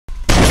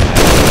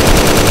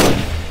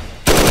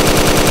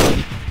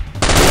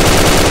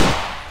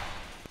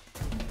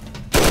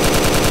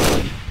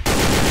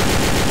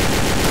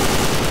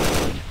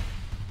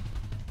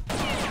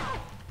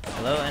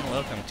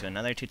welcome to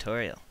another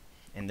tutorial.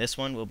 In this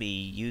one we'll be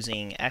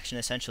using Action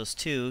Essentials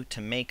 2 to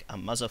make a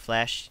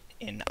Muzzleflash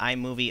in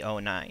iMovie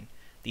 09.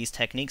 These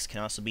techniques can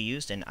also be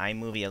used in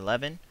iMovie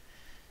 11,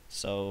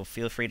 so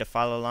feel free to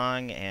follow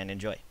along and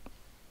enjoy.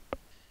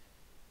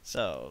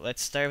 So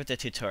let's start with the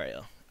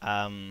tutorial.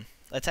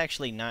 Let's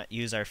actually not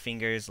use our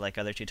fingers like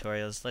other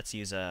tutorials. Let's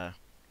use a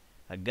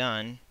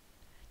gun.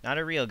 Not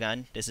a real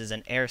gun, this is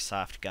an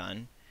airsoft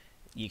gun.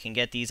 You can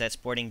get these at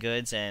sporting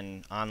goods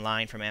and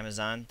online from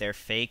Amazon. They're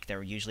fake,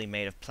 they're usually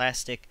made of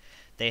plastic.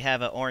 They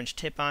have an orange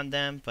tip on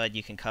them, but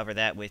you can cover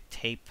that with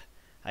tape.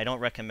 I don't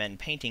recommend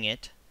painting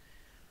it.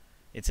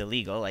 It's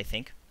illegal, I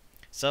think.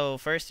 So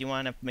first you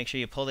want to make sure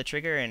you pull the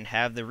trigger and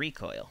have the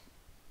recoil.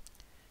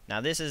 Now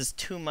this is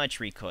too much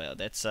recoil.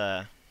 That's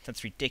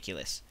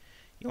ridiculous.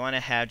 You want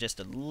to have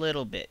just a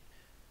little bit.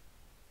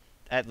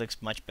 That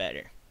looks much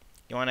better.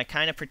 You want to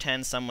kind of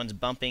pretend someone's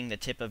bumping the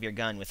tip of your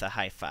gun with a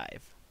high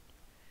five.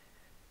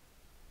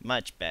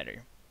 Much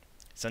better.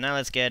 So now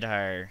let's get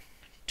our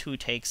 2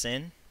 takes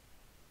in.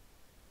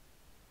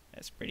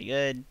 That's pretty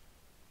good.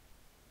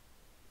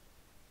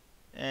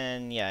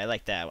 And yeah, I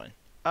like that one.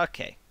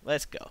 Okay,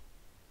 let's go.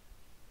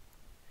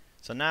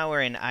 So now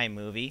we're in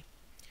iMovie.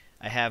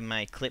 I have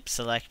my clip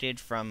selected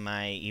from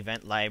my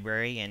event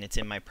library and it's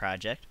in my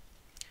project.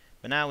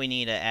 But now we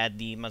need to add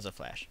the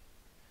Muzzleflash.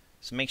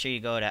 So make sure you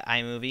go to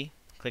iMovie,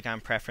 click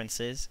on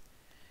Preferences,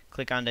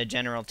 click on the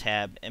General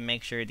tab, and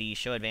make sure the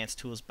Show Advanced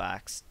Tools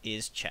box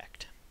is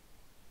checked.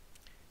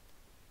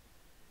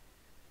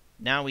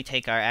 Now we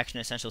take our Action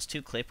Essentials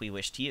 2 clip we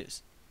wish to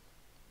use.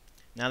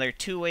 Now there are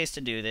 2 ways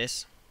to do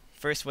this.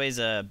 First way is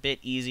a bit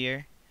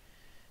easier.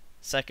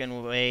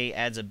 Second way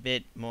adds a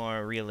bit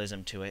more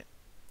realism to it.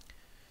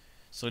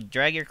 So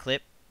drag your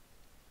clip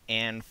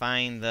and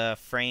find the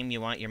frame you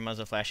want your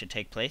Muzzleflash to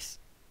take place.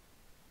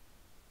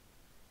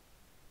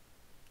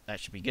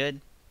 That should be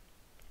good.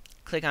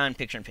 Click on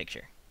Picture in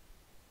Picture.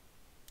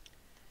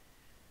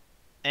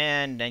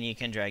 And then you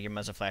can drag your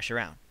Muzzleflash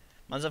around.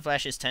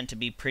 Muzzleflashes tend to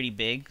be pretty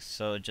big,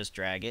 so just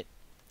drag it.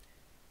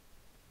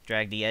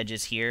 Drag the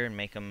edges here and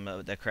make them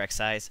the correct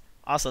size.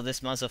 Also,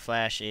 this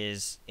Muzzleflash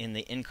is in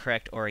the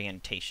incorrect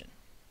orientation.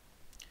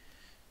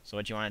 So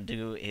what you want to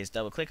do is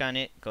double click on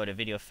it, go to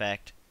Video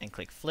Effect, and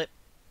click Flip.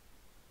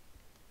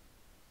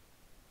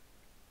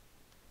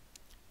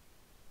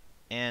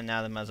 And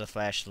now the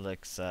Muzzleflash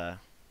looks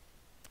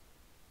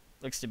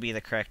to be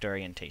the correct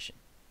orientation.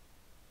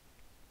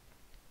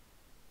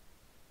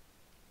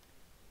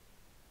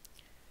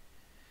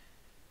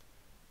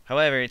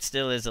 However, it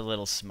still is a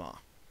little small.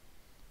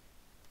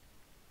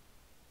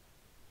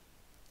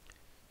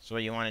 So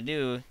what you want to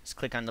do is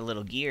click on the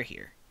little gear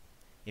here.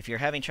 If you're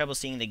having trouble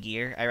seeing the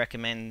gear, I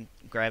recommend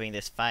grabbing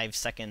this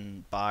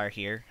 5-second bar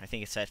here. I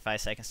think it's set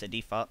 5 seconds to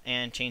default,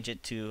 and change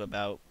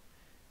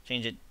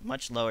it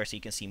much lower so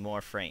you can see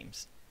more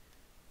frames.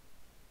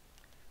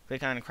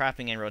 Click on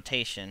cropping and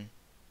rotation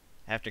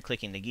after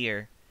clicking the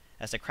gear.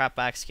 As the crop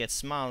box gets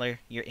smaller,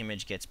 your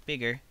image gets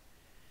bigger.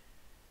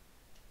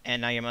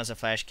 And now your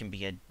Muzzleflash can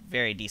be a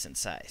very decent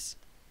size.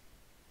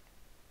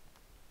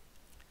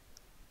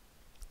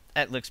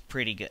 That looks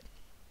pretty good.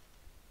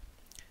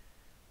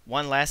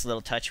 One last little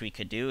touch we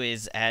could do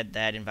is add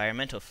that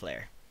environmental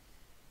flare.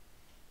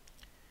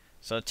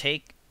 So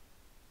take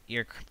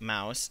your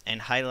mouse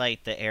and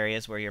highlight the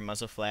areas where your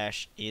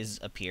Muzzleflash is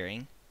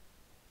appearing.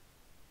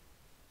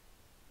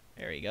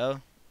 There you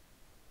go.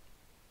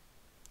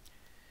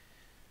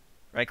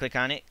 Right click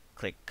on it,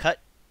 click Cut.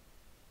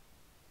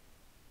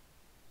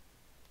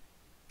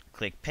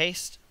 Click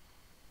Paste.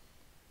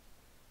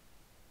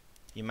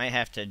 You might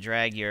have to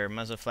drag your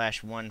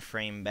Muzzleflash 1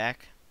 frame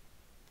back.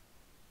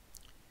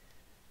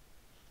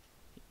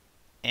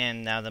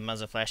 And now the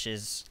Muzzleflash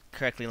is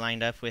correctly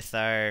lined up with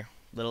our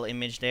little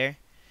image there.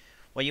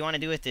 What you want to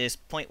do with this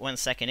 0.1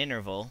 second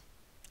interval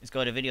is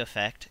go to Video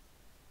Effect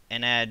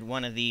and add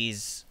one of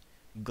these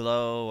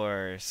glow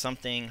or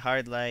something,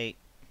 hard light,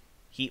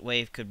 heat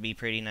wave could be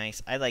pretty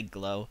nice. I like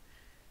glow.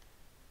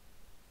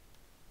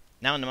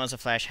 Now when the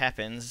Muzzleflash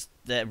happens,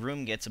 the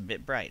room gets a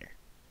bit brighter.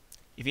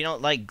 If you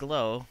don't like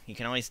glow, you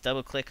can always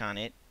double click on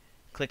it,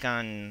 click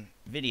on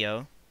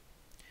Video,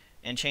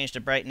 and change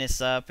the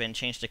brightness up and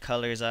change the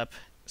colors up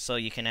so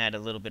you can add a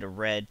little bit of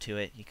red to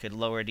it. You could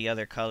lower the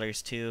other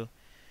colors too.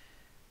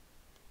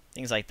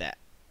 Things like that.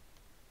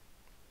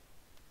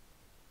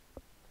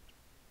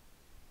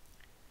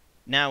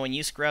 Now when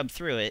you scrub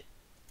through it,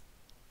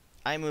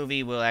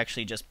 iMovie will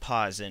actually just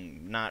pause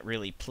and not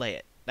really play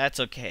it. That's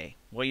okay.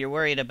 What you're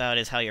worried about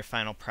is how your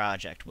final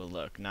project will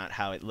look, not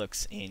how it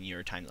looks in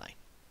your timeline.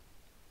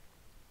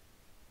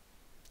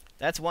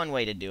 That's one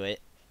way to do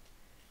it.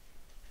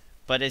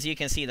 But as you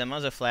can see, the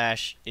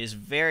Muzzleflash is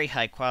very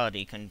high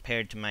quality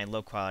compared to my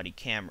low quality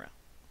camera.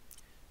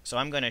 So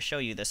I'm going to show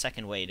you the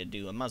second way to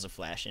do a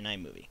Muzzleflash in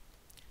iMovie.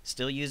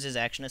 Still uses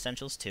Action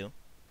Essentials 2.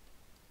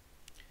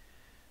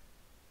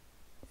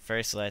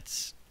 First,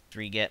 let's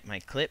re-get my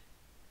clip.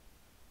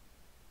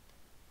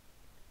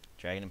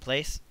 Drag it in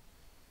place.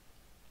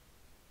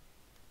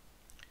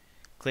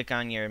 Click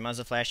on your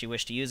Muzzleflash you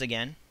wish to use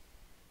again.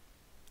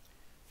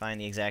 Find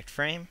the exact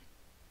frame.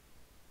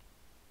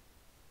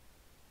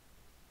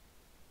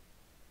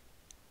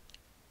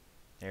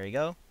 There we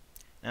go.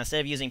 Now instead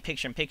of using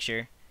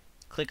picture-in-picture,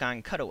 click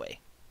on cutaway.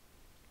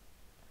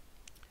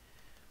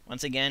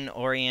 Once again,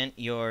 orient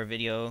your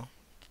video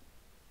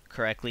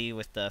correctly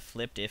with the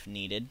flipped if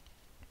needed.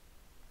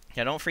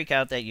 Now don't freak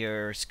out that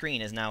your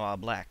screen is now all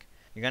black.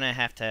 You're going to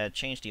have to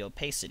change the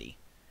opacity.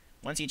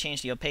 Once you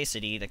change the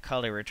opacity, the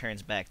color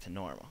returns back to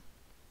normal.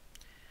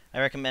 I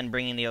recommend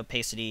bringing the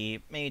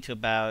opacity maybe to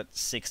about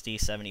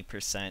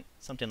 60-70%,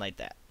 something like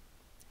that.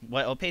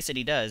 What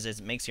opacity does is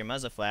it makes your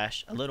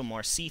Muzzleflash a little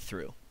more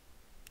see-through,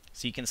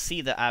 so you can see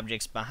the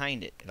objects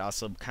behind it. It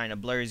also kind of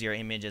blurs your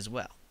image as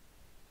well.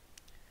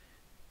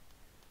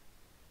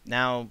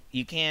 Now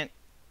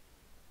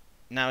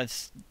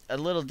it's a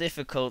little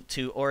difficult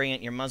to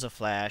orient your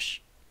Muzzleflash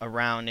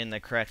around in the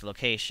correct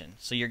location,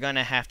 so you're going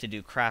to have to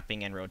do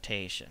cropping and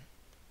rotation.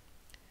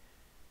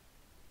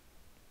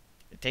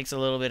 It takes a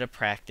little bit of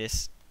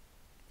practice,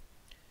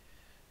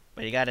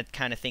 but you got to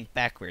kind of think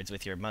backwards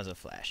with your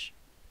Muzzleflash.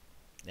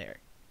 There.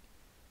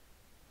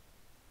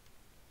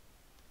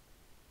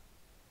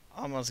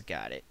 Almost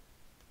got it.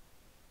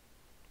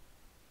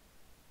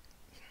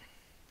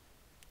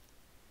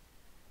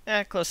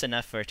 Close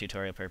enough for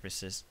tutorial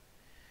purposes.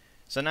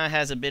 So now it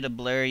has a bit of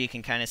blur. You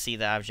can kind of see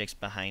the objects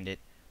behind it.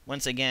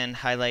 Once again,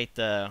 highlight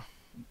the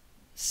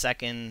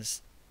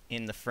seconds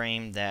in the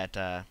frame that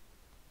the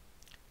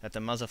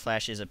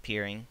Muzzleflash is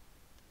appearing.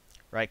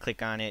 Right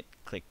click on it,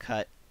 click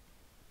cut.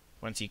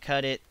 Once you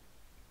cut it,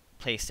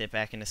 place it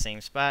back in the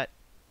same spot.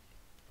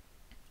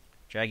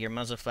 Drag your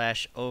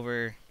Muzzleflash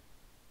over.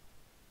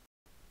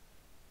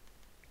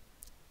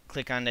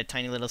 Click on the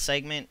tiny little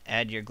segment,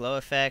 add your glow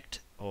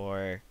effect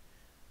or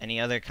any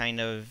other kind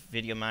of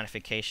video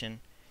modification,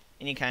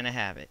 and you kind of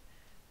have it.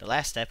 The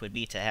last step would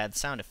be to add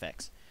sound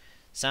effects.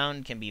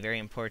 Sound can be very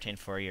important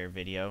for your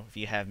video. If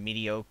you have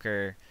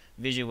mediocre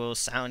visuals,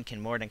 sound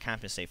can more than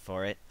compensate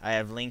for it. I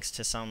have links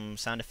to some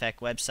sound effect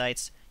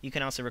websites. You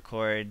can also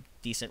record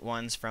decent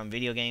ones from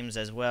video games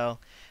as well,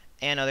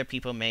 and other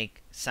people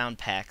make sound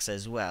packs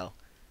as well.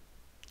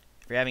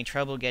 If you're having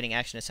trouble getting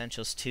Action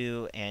Essentials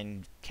 2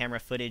 and camera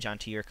footage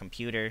onto your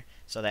computer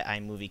so that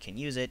iMovie can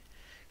use it,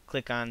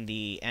 click on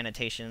the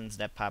annotations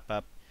that pop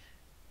up.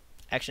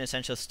 Action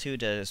Essentials 2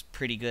 does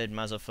pretty good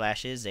muzzle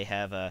flashes. They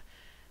have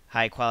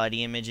high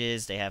quality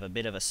images. They have a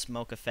bit of a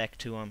smoke effect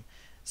to them.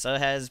 So it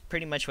has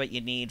pretty much what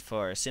you need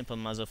for simple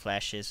muzzle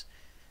flashes.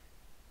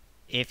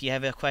 If you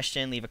have a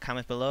question, leave a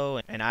comment below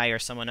and I or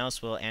someone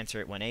else will answer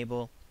it when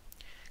able.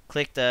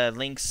 Click the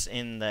links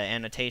in the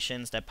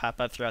annotations that pop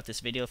up throughout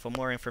this video for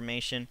more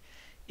information.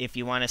 If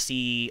you want to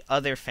see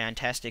other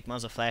fantastic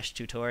Muzzleflash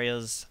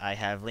tutorials, I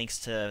have links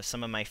to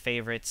some of my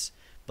favorites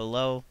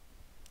below.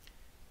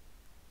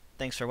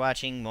 Thanks for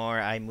watching. More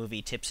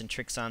iMovie tips and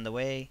tricks on the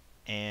way,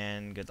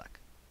 and good luck.